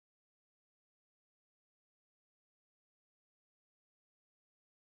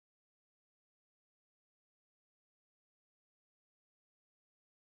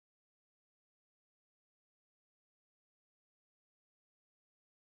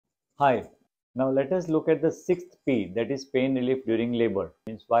Hi, now let us look at the sixth P, that is pain relief during labor.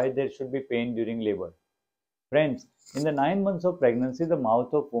 Means why there should be pain during labor. Friends, in the 9 months of pregnancy, the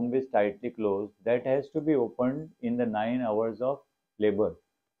mouth of womb is tightly closed. That has to be opened in the 9 hours of labor.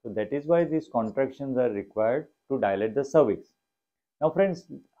 So that is why these contractions are required to dilate the cervix. Now friends,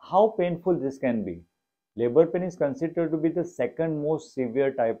 how painful this can be. Labor pain is considered to be the second most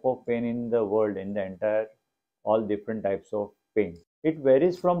severe type of pain in the world, in the entire all different types of pain. It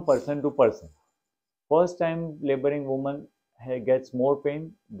varies from person to person. First time laboring woman gets more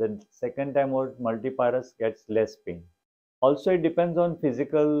pain, the second time or multiparous gets less pain. Also, it depends on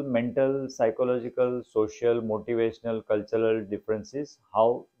physical, mental, psychological, social, motivational, cultural differences,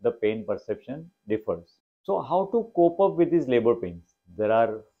 how the pain perception differs. So, how to cope up with these labor pains? There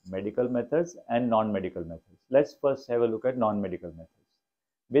are medical methods and non-medical methods. Let's first have a look at non-medical methods.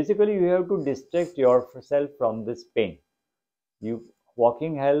 Basically, you have to distract yourself from this pain.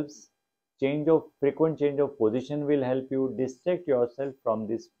 Walking helps, frequent change of position will help you distract yourself from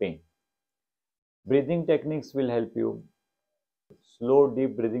this pain. Breathing techniques will help you. Slow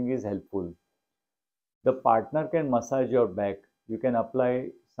deep breathing is helpful. The partner can massage your back. You can apply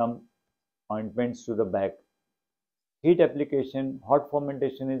some ointments to the back. Heat application, hot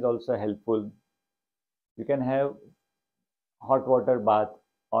fermentation is also helpful. You can have hot water bath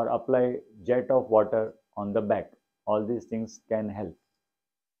or apply jet of water on the back. All these things can help.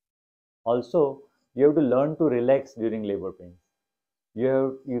 Also, you have to learn to relax during labor pains.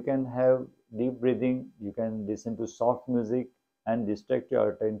 You can have deep breathing, you can listen to soft music and distract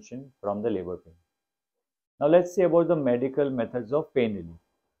your attention from the labor pain. Now let's see about the medical methods of pain relief.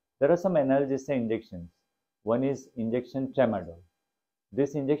 There are some analgesic injections. One is injection tramadol.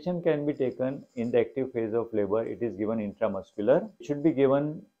 This injection can be taken in the active phase of labor. It is given intramuscular. It should be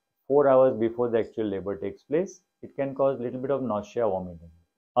given 4 hours before the actual labor takes place. It can cause a little bit of nausea, vomiting.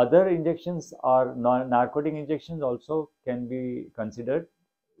 Other injections are narcotic injections also can be considered,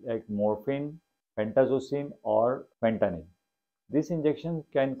 like morphine, pentazocine or fentanyl. This injection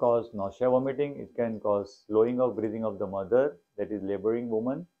can cause nausea, vomiting. It can cause slowing of breathing of the mother, that is laboring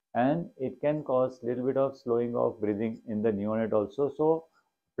woman, and it can cause little bit of slowing of breathing in the neonate also. So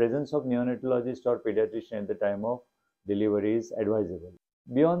presence of neonatologist or pediatrician at the time of delivery is advisable.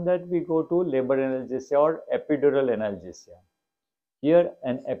 Beyond that, we go to labor analgesia or epidural analgesia. Here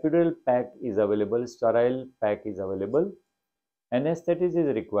an epidural pack is available, sterile pack is available. Anesthetist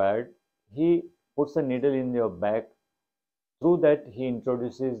is required. He puts a needle in your back. Through that he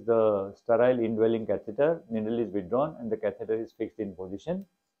introduces the sterile indwelling catheter. Needle is withdrawn and the catheter is fixed in position.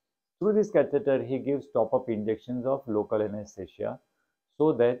 Through this catheter he gives top-up injections of local anesthesia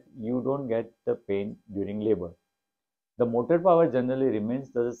so that you don't get the pain during labor. The motor power generally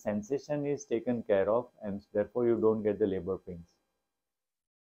remains, the sensation is taken care of, and therefore you don't get the labor pains.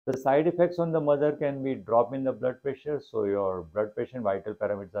 The side effects on the mother can be drop in the blood pressure, so your blood pressure and vital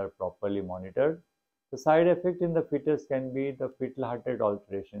parameters are properly monitored. The side effect in the fetus can be the fetal heart rate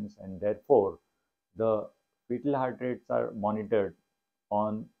alterations, and therefore the fetal heart rates are monitored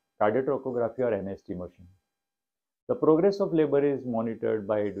on cardiotocography or NST machine. The progress of labor is monitored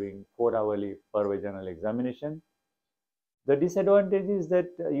by doing 4-hourly per vaginal examination. The disadvantage is that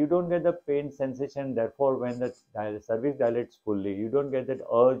you don't get the pain sensation, therefore when the cervix dilates fully, you don't get that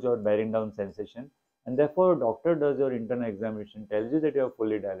urge or bearing down sensation, and therefore doctor does your internal examination, tells you that you are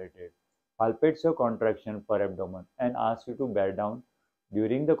fully dilated, palpates your contraction per abdomen and asks you to bear down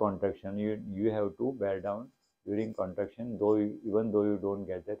during the contraction. You have to bear down during contraction, even though you don't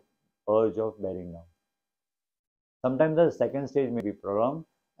get that urge of bearing down. Sometimes the second stage may be prolonged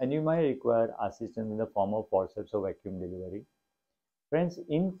and you might require assistance in the form of forceps or vacuum delivery. Friends,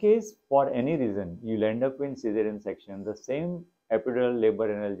 in case for any reason you end up in cesarean section, the same epidural labor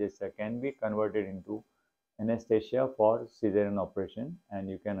analgesia can be converted into anesthesia for cesarean operation and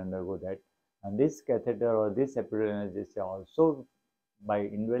you can undergo that. And this catheter or this epidural analgesia also, by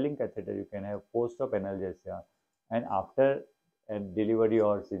indwelling catheter, you can have post-op analgesia, and after a delivery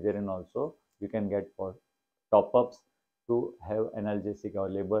or cesarean also you can get for top-ups to have analgesic or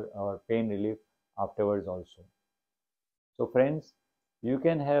labor or pain relief afterwards also. So friends, you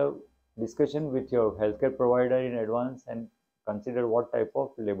can have discussion with your healthcare provider in advance and consider what type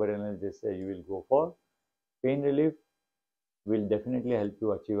of labor analgesia you will go for. Pain relief will definitely help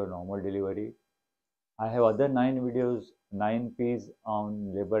you achieve a normal delivery. I have other 9 videos, 9 P's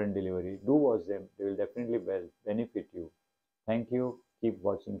on labor and delivery. Do watch them. They will definitely benefit you. Thank you. Keep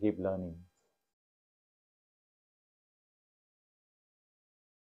watching, keep learning.